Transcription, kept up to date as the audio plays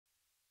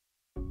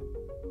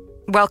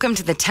Welcome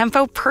to the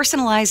Tempo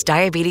Personalized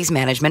Diabetes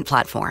Management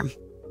Platform.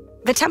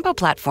 The Tempo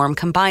platform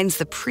combines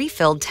the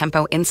pre-filled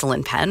Tempo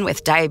insulin pen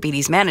with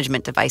diabetes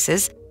management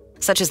devices,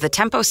 such as the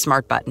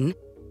TempoSmart button,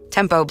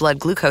 Tempo blood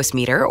glucose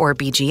meter or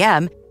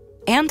BGM,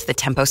 and the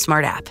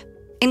TempoSmart app.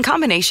 In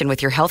combination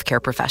with your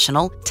healthcare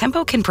professional,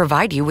 Tempo can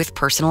provide you with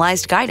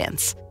personalized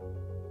guidance.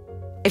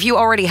 If you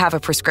already have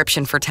a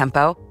prescription for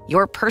Tempo,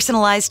 your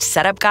personalized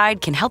setup guide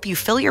can help you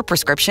fill your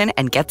prescription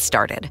and get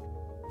started.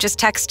 Just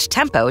text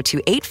TEMPO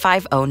to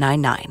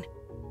 85099.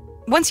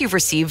 Once you've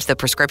received the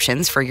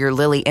prescriptions for your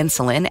Lilly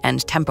insulin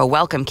and Tempo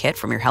welcome kit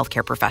from your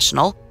healthcare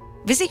professional,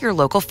 visit your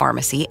local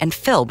pharmacy and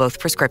fill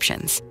both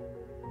prescriptions.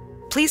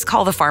 Please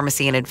call the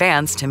pharmacy in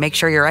advance to make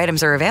sure your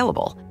items are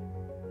available.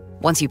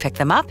 Once you pick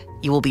them up,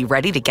 you will be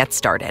ready to get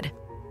started.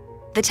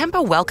 The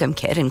Tempo welcome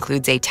kit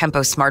includes a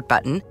TempoSmart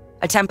button,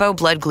 a Tempo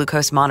blood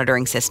glucose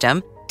monitoring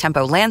system,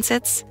 Tempo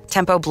lancets,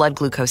 Tempo blood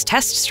glucose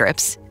test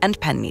strips, and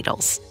pen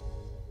needles.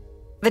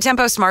 The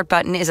TempoSmart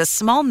button is a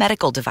small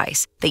medical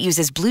device that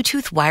uses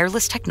Bluetooth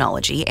wireless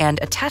technology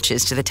and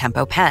attaches to the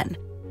Tempo pen.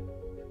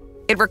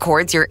 It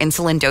records your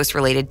insulin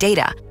dose-related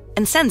data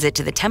and sends it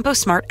to the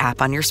TempoSmart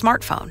app on your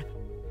smartphone.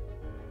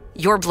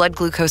 Your blood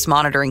glucose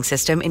monitoring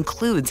system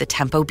includes a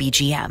Tempo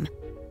BGM.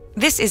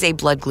 This is a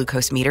blood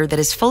glucose meter that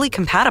is fully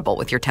compatible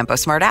with your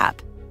TempoSmart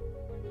app.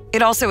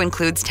 It also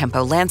includes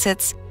Tempo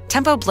lancets,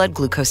 Tempo blood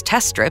glucose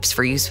test strips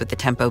for use with the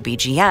Tempo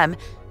BGM,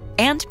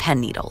 and pen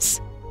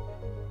needles.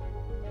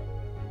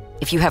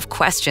 If you have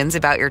questions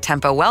about your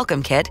Tempo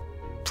welcome kit,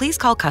 please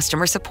call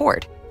customer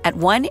support at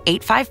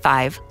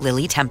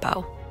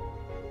 1-855-LILY-TEMPO.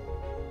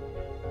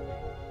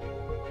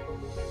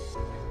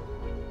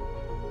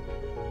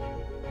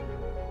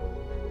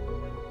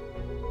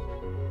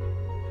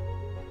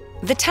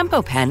 The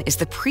Tempo pen is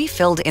the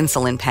pre-filled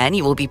insulin pen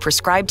you will be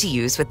prescribed to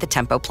use with the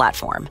Tempo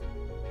platform.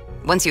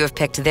 Once you have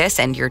picked this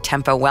and your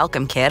Tempo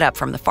welcome kit up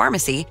from the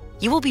pharmacy,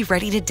 you will be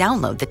ready to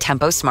download the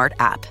TempoSmart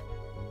app.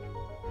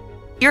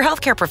 Your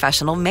healthcare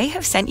professional may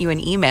have sent you an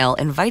email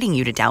inviting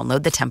you to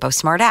download the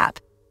TempoSmart app.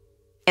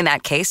 In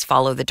that case,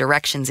 follow the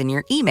directions in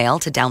your email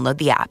to download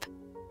the app.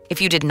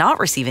 If you did not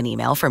receive an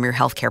email from your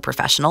healthcare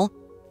professional,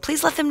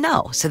 please let them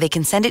know so they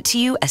can send it to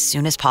you as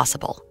soon as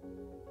possible.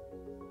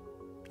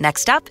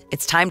 Next up,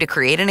 it's time to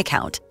create an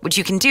account, which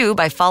you can do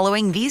by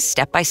following these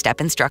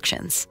step-by-step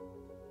instructions.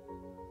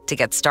 To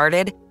get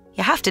started,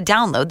 you have to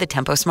download the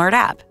TempoSmart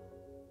app.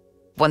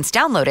 Once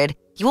downloaded,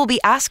 you will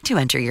be asked to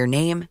enter your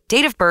name,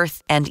 date of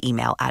birth, and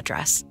email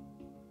address.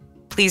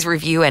 Please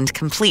review and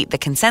complete the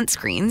consent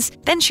screens,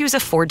 then choose a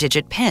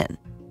 4-digit PIN.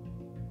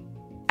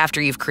 After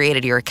you've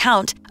created your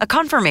account, a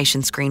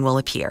confirmation screen will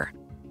appear.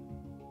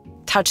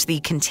 Touch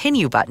the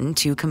Continue button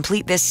to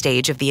complete this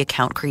stage of the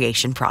account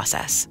creation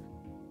process.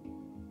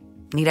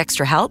 Need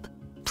extra help?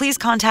 Please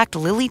contact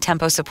Lilly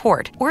Tempo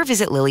Support or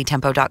visit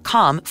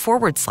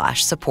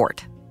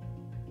lilytempo.com/support.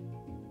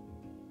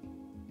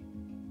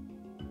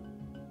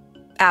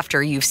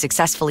 After you've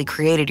successfully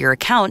created your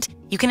account,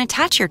 you can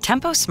attach your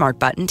TempoSmart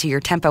button to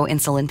your Tempo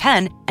insulin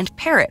pen and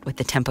pair it with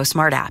the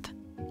TempoSmart app.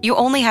 You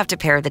only have to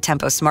pair the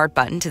TempoSmart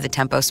button to the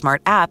TempoSmart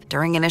app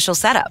during initial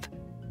setup.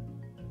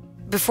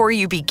 Before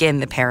you begin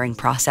the pairing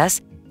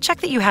process, check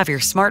that you have your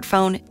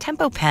smartphone,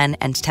 Tempo pen,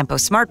 and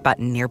TempoSmart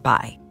button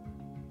nearby.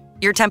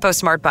 Your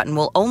TempoSmart button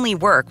will only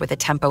work with a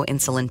Tempo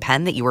insulin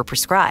pen that you were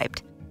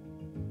prescribed.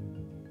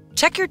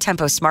 Check your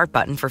TempoSmart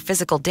button for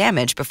physical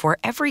damage before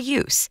every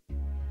use.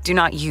 Do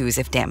not use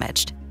if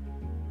damaged.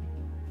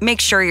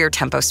 Make sure your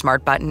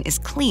TempoSmart button is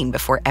clean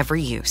before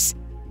every use.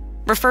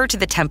 Refer to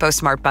the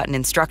TempoSmart button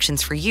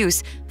instructions for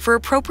use for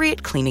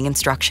appropriate cleaning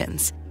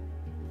instructions.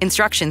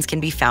 Instructions can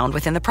be found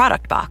within the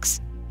product box.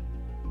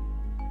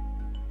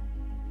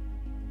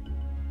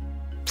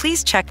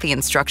 Please check the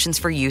instructions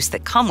for use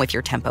that come with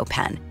your Tempo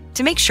pen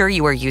to make sure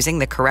you are using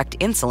the correct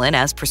insulin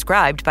as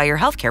prescribed by your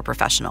healthcare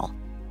professional.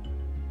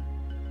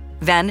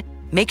 Then,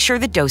 make sure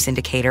the dose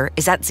indicator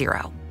is at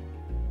 0.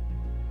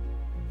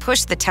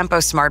 Push the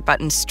TempoSmart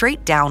button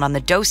straight down on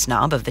the dose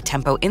knob of the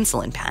Tempo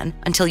insulin pen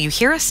until you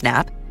hear a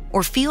snap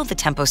or feel the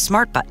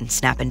TempoSmart button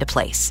snap into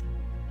place.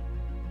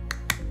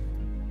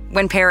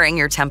 When pairing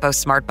your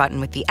TempoSmart button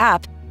with the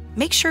app,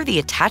 make sure the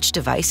attached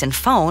device and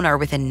phone are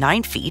within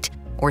 9 feet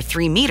or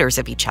 3 meters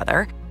of each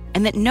other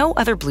and that no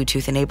other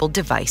Bluetooth-enabled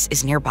device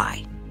is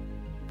nearby.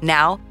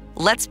 Now,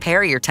 let's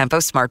pair your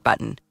TempoSmart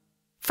button.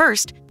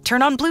 First,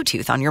 turn on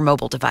Bluetooth on your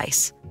mobile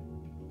device.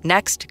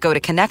 Next, go to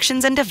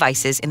Connections and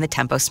Devices in the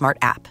TempoSmart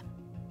app.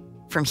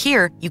 From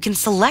here, you can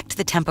select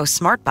the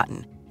TempoSmart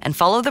button and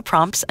follow the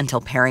prompts until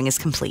pairing is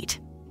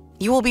complete.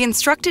 You will be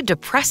instructed to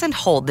press and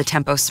hold the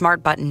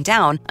TempoSmart button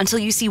down until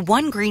you see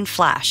one green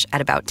flash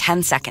at about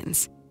 10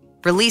 seconds.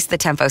 Release the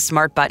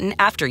TempoSmart button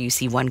after you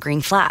see one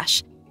green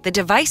flash. The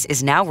device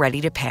is now ready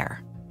to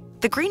pair.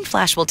 The green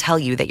flash will tell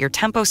you that your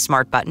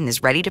TempoSmart button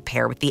is ready to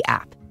pair with the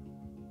app.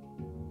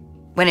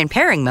 When in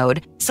pairing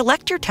mode,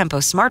 select your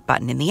TempoSmart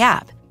button in the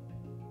app.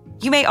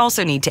 You may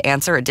also need to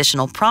answer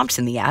additional prompts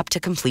in the app to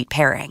complete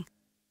pairing.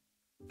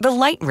 The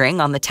light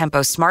ring on the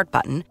TempoSmart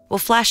button will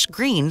flash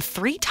green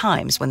 3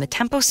 times when the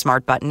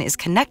TempoSmart button is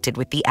connected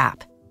with the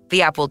app.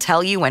 The app will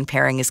tell you when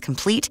pairing is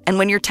complete and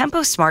when your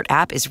TempoSmart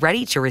app is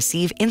ready to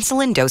receive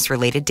insulin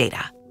dose-related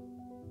data.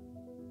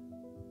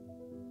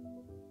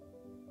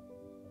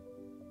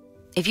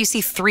 If you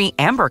see 3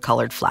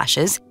 amber-colored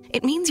flashes,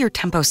 it means your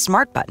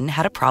TempoSmart button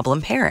had a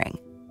problem pairing.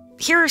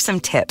 Here are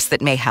some tips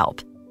that may help.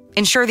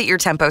 Ensure that your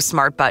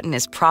TempoSmart button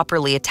is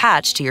properly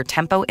attached to your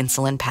Tempo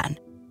insulin pen.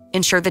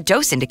 Ensure the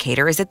dose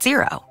indicator is at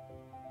 0.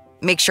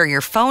 Make sure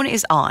your phone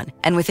is on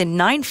and within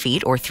 9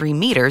 feet or 3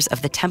 meters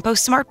of the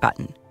TempoSmart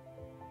button.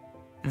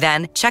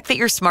 Then, check that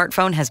your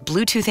smartphone has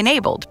Bluetooth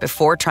enabled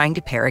before trying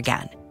to pair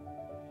again.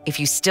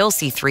 If you still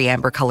see 3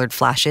 amber-colored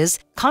flashes,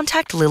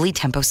 contact Lilly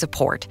Tempo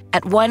Support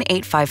at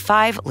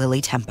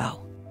 1-855-LILY-TEMPO.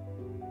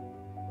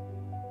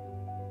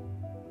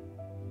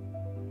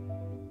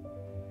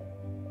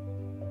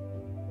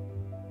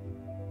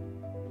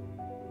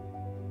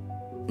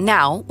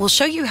 Now, we'll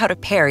show you how to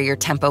pair your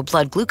Tempo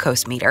blood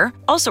glucose meter,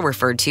 also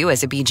referred to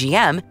as a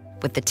BGM,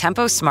 with the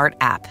TempoSmart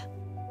app.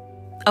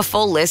 A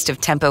full list of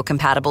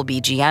Tempo-compatible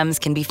BGMs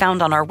can be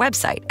found on our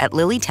website at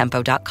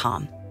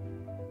lilytempo.com.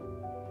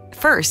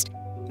 First,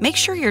 make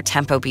sure your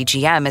Tempo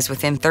BGM is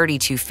within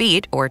 32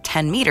 feet or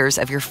 10 meters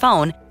of your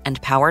phone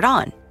and powered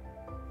on.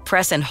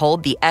 Press and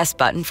hold the S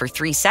button for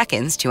 3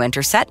 seconds to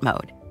enter set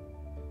mode.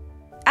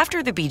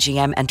 After the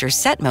BGM enters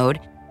set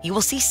mode, you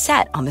will see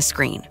Set on the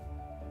screen.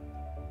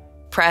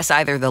 Press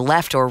either the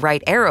left or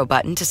right arrow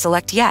button to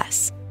select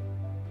Yes.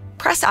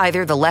 Press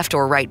either the left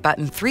or right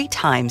button 3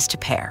 times to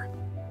pair.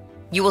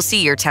 You will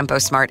see your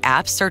TempoSmart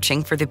app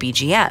searching for the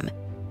BGM.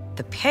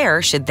 The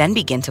pair should then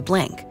begin to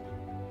blink.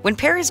 When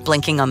pair is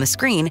blinking on the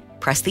screen,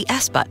 press the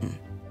S button.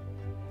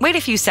 Wait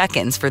a few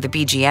seconds for the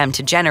BGM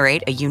to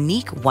generate a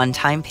unique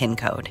one-time PIN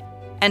code.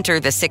 Enter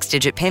the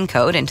 6-digit PIN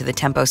code into the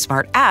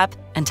TempoSmart app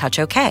and touch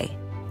OK.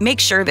 Make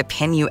sure the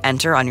PIN you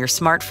enter on your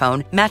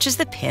smartphone matches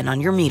the PIN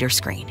on your meter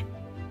screen.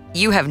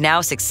 You have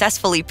now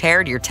successfully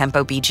paired your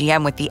Tempo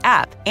BGM with the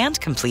app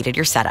and completed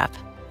your setup.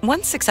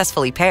 Once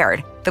successfully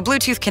paired, the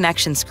Bluetooth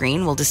connection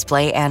screen will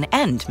display an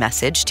End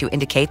message to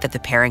indicate that the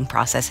pairing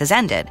process has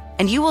ended,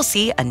 and you will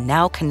see a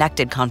Now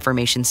Connected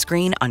confirmation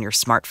screen on your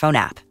smartphone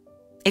app.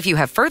 If you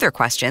have further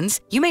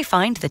questions, you may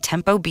find the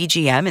Tempo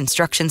BGM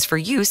instructions for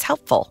use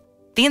helpful.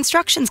 The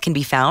instructions can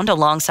be found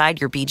alongside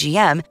your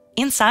BGM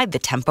inside the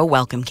Tempo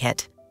Welcome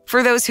Kit.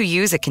 For those who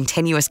use a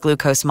continuous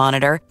glucose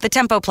monitor, the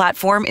Tempo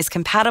platform is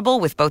compatible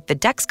with both the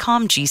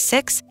Dexcom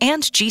G6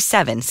 and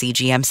G7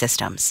 CGM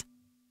systems.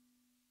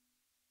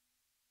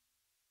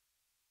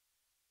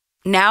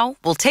 Now,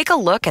 we'll take a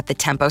look at the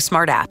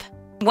TempoSmart app.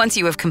 Once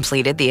you have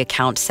completed the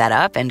account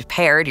setup and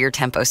paired your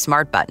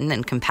TempoSmart button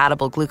and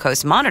compatible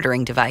glucose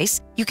monitoring device,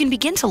 you can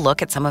begin to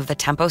look at some of the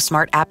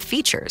TempoSmart app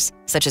features,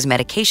 such as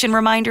medication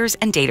reminders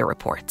and data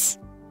reports.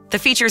 The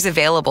features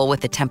available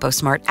with the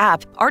TempoSmart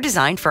app are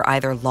designed for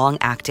either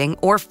long-acting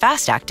or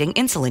fast-acting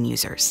insulin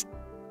users.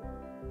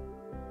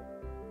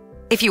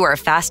 If you are a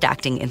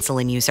fast-acting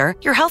insulin user,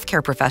 your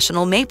healthcare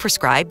professional may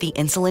prescribe the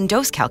insulin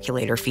dose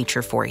calculator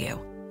feature for you.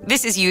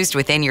 This is used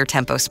within your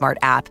TempoSmart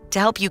app to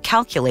help you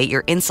calculate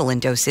your insulin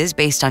doses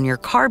based on your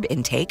carb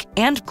intake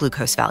and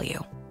glucose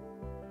value.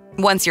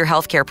 Once your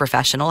healthcare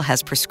professional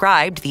has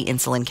prescribed the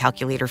insulin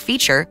calculator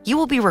feature, you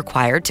will be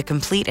required to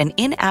complete an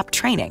in-app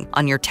training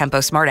on your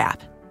TempoSmart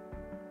app.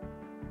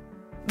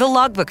 The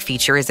logbook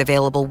feature is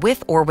available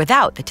with or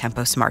without the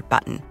TempoSmart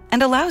button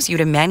and allows you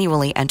to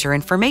manually enter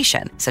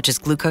information such as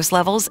glucose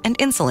levels and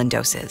insulin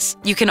doses.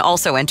 You can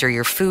also enter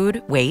your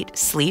food, weight,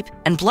 sleep,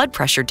 and blood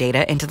pressure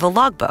data into the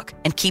logbook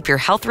and keep your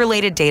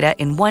health-related data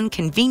in one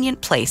convenient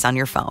place on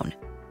your phone.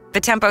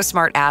 The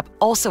TempoSmart app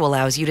also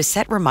allows you to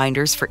set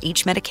reminders for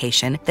each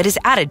medication that is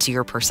added to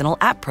your personal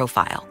app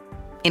profile.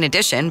 In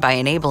addition, by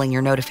enabling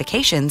your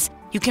notifications,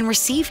 you can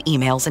receive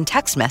emails and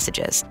text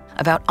messages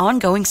about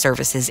ongoing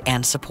services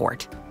and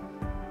support.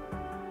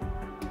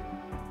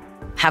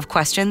 Have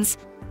questions?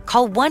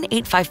 Call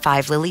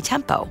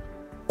 1-855-LILY-TEMPO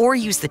or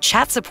use the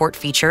chat support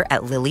feature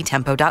at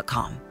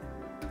lilytempo.com.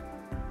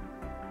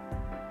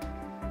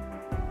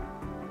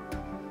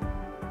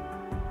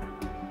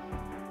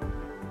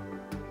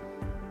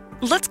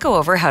 Let's go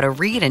over how to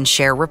read and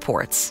share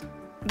reports.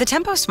 The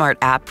TempoSmart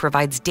app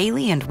provides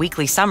daily and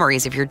weekly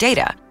summaries of your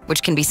data,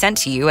 which can be sent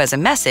to you as a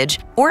message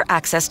or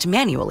accessed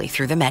manually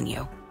through the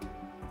menu.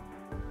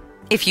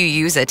 If you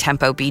use a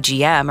Tempo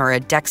BGM or a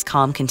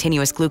Dexcom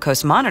continuous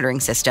glucose monitoring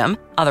system,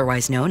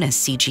 otherwise known as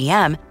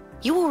CGM,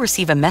 you will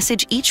receive a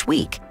message each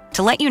week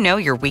to let you know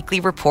your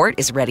weekly report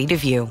is ready to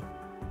view.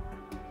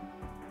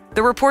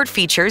 The report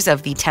features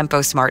of the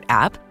TempoSmart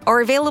app are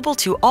available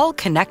to all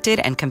connected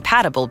and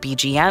compatible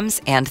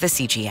BGMs and the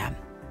CGM.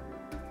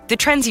 The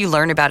trends you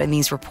learn about in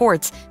these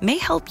reports may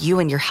help you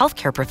and your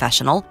healthcare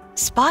professional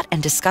spot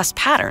and discuss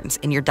patterns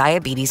in your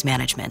diabetes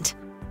management.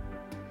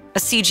 A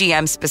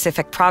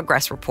CGM-specific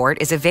progress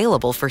report is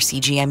available for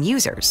CGM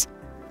users.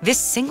 This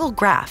single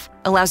graph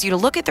allows you to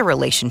look at the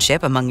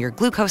relationship among your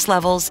glucose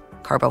levels,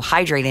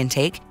 carbohydrate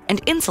intake,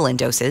 and insulin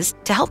doses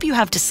to help you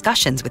have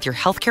discussions with your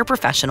healthcare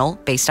professional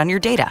based on your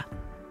data.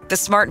 The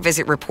Smart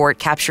Visit Report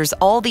captures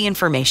all the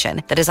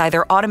information that is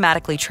either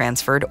automatically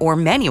transferred or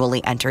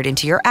manually entered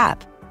into your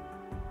app.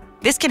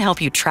 This can help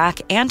you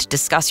track and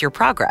discuss your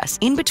progress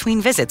in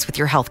between visits with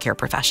your healthcare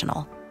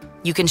professional.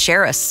 You can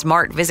share a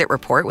Smart Visit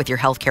Report with your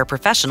healthcare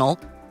professional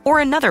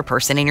or another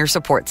person in your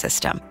support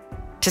system.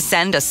 To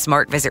send a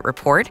Smart Visit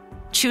Report,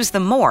 choose the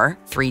More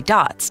 3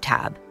 dots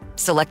tab.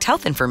 Select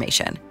Health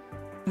Information.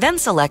 Then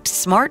select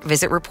Smart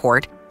Visit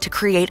Report to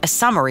create a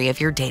summary of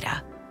your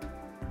data.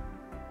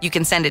 You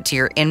can send it to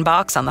your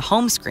inbox on the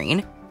home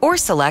screen or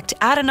select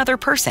Add Another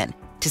Person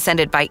to send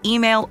it by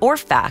email or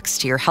fax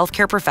to your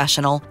healthcare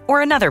professional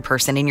or another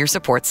person in your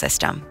support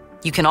system.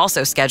 You can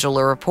also schedule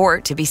a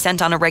report to be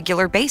sent on a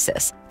regular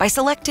basis by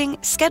selecting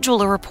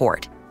Schedule a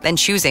Report, then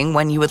choosing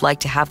when you would like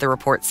to have the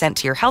report sent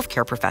to your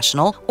healthcare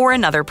professional or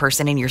another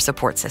person in your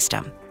support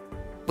system.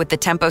 With the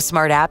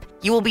TempoSmart app,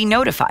 you will be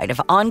notified of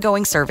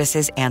ongoing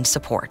services and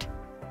support.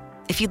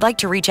 If you'd like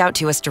to reach out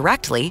to us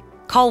directly,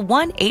 call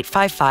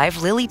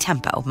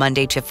 1-855-LILY-TEMPO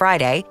Monday to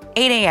Friday,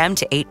 8 a.m.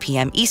 to 8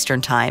 p.m. Eastern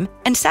Time,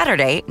 and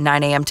Saturday,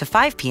 9 a.m. to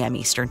 5 p.m.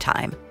 Eastern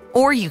Time.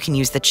 Or you can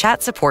use the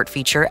chat support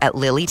feature at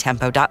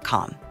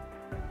lilytempo.com.